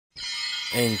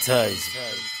N-tyze.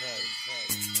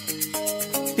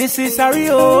 This is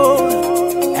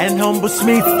Harrysong and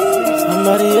Humblesmith.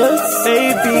 Somebody else,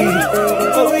 Baby,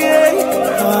 oh yeah.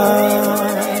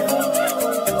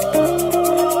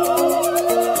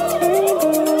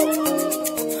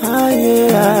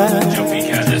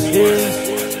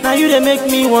 Now you they make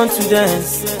me want to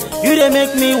dance. You they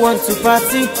make me want to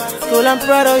party. Girl, I'm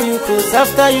proud of you, cause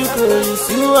after you go, you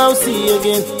see I'll see you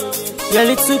again. Girl,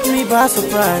 it took me by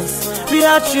surprise.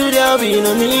 Without you, there'll be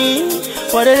no me.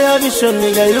 For the love you showed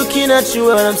me, girl, looking at you,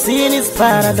 what I'm seeing is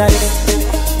paradise.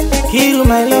 Kiru,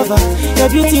 my lover, your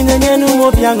beauty in the new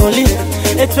hope you're gonna live.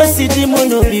 It's the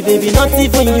mono, baby, not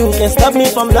even you can stop me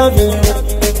from loving you.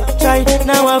 Try,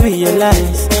 now I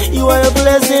realize you are a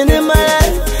blessing in my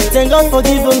life. Thank God for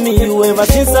giving me you. Ever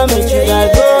since I met you, I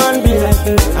go and be like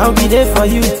you. I'll be there for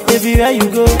you, everywhere you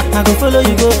go. I go follow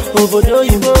you go, over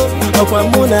you go.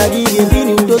 Okwamuna give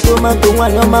you do tomato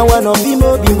one number one of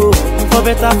bimo bimo. For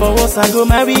better for worse, I go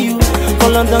marry you. For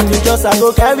London to just I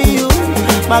go carry you.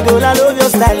 My girl, I love your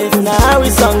style. It's now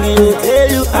Harrysong, you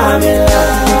tell you I'm in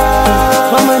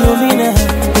love. Come and know me now.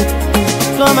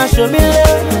 Come and show me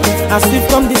love. As we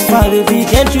come this far, baby,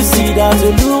 can't you see that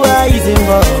Oluwa is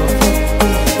involved?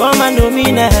 Come and know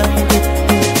me now.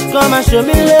 Come and show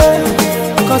me love.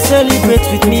 Come celebrate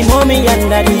with me, mommy and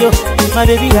daddy, yo. My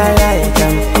baby, I like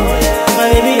him. My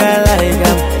baby, I like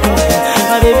him.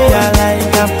 My baby, I like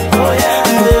him.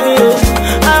 Baby, yo,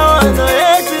 I want to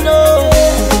let you know.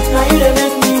 Now you they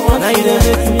make me want. Now you they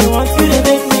make me want. You they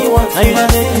make me want. Now you they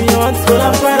make me want. So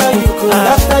I'm proud of you, cause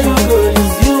after you go,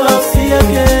 it's you I'll see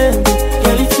again.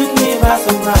 Girl, it took me by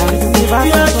surprise. Without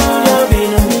you, there'll be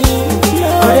no me.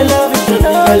 For the love you showed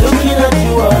me, by looking at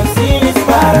you, I'm seeing it's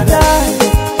paradise.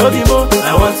 Obimo,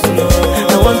 I want to know.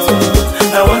 I want to know.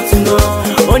 I want to know.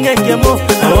 Onyekemo,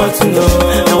 I want to know.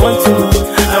 I want to know.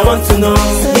 I want to know.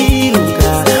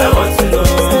 Iluka, I want to know.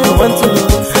 I want to know.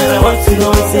 I want to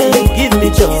know. Say, give me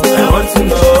joy. I want to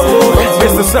know.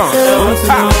 It's the song.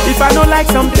 If I don't like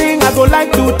something, I go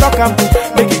like to talk am.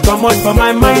 Make it come out from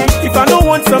my mind. If I don't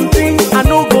want something, I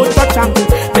don't go touch am.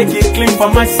 Make it clean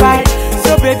from my side.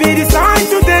 So baby, decide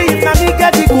today if I me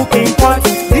get the cooking pot.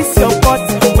 This your pot,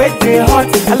 where they hot.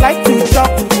 I like to chop,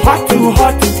 hot to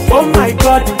hot. Oh my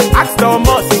God, ask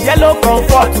Thomas, yellow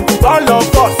comfort. All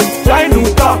of us, trying to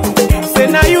talk. Say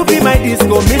now you be my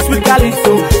disco, mix with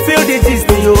Calypso. Feel the gist,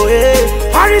 yo,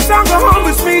 eh. Harrysong or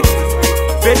Humblesmith.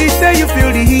 Baby, say you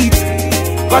feel the heat.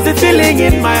 Cause the feeling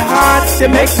in my heart, she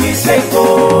makes me say,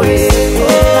 oh, yeah.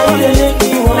 Now you they make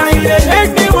me want. Now you they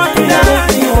make me want to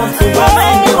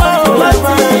dance.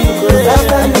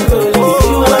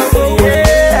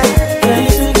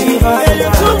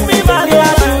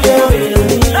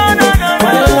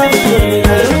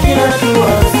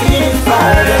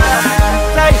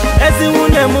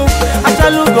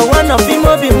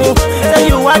 Say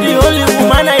you are the only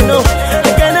woman I know.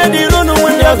 I cannot run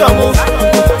when they go move.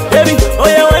 Baby, oh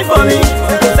yeah, wait for me.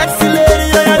 Sexy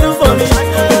lady, oh yeah, do for me.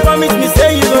 You promise me,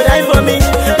 say you go die for me.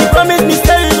 You promise me,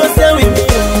 say you go stay with me.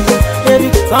 Baby,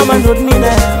 come and hold me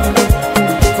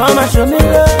now. Come and show me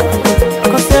love.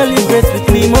 Come celebrate with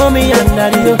me, mommy and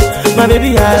daddy, oh. My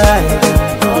baby, I like her.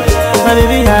 My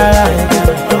baby, I like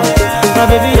her. My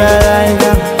baby, I like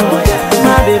her.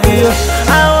 My baby, oh.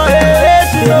 I want to let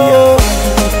you know.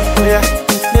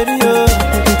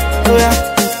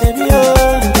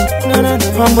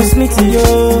 Humblesmith,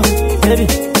 yo, baby,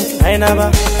 I never